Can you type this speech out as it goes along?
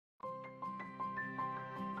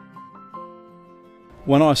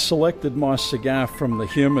When I selected my cigar from the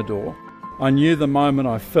humidor, I knew the moment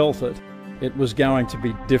I felt it, it was going to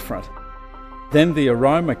be different. Then the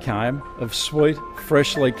aroma came of sweet,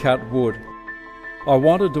 freshly cut wood. I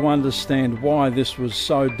wanted to understand why this was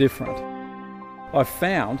so different. I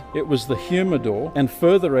found it was the humidor, and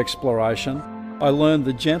further exploration, I learned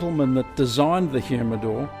the gentleman that designed the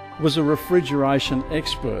humidor was a refrigeration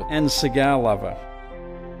expert and cigar lover.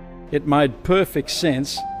 It made perfect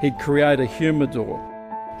sense he'd create a humidor.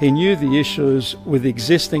 He knew the issues with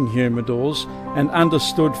existing humidors and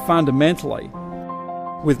understood fundamentally,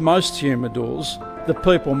 with most humidors, the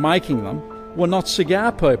people making them were not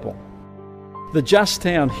cigar people. The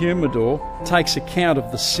Justtown humidor takes account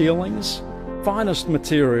of the ceilings, finest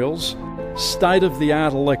materials,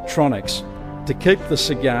 state-of-the-art electronics to keep the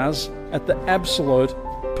cigars at the absolute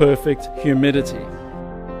perfect humidity.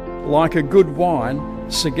 Like a good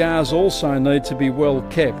wine, cigars also need to be well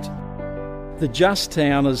kept. The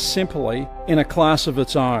Justtown is simply in a class of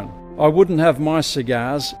its own. I wouldn't have my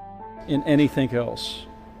cigars in anything else.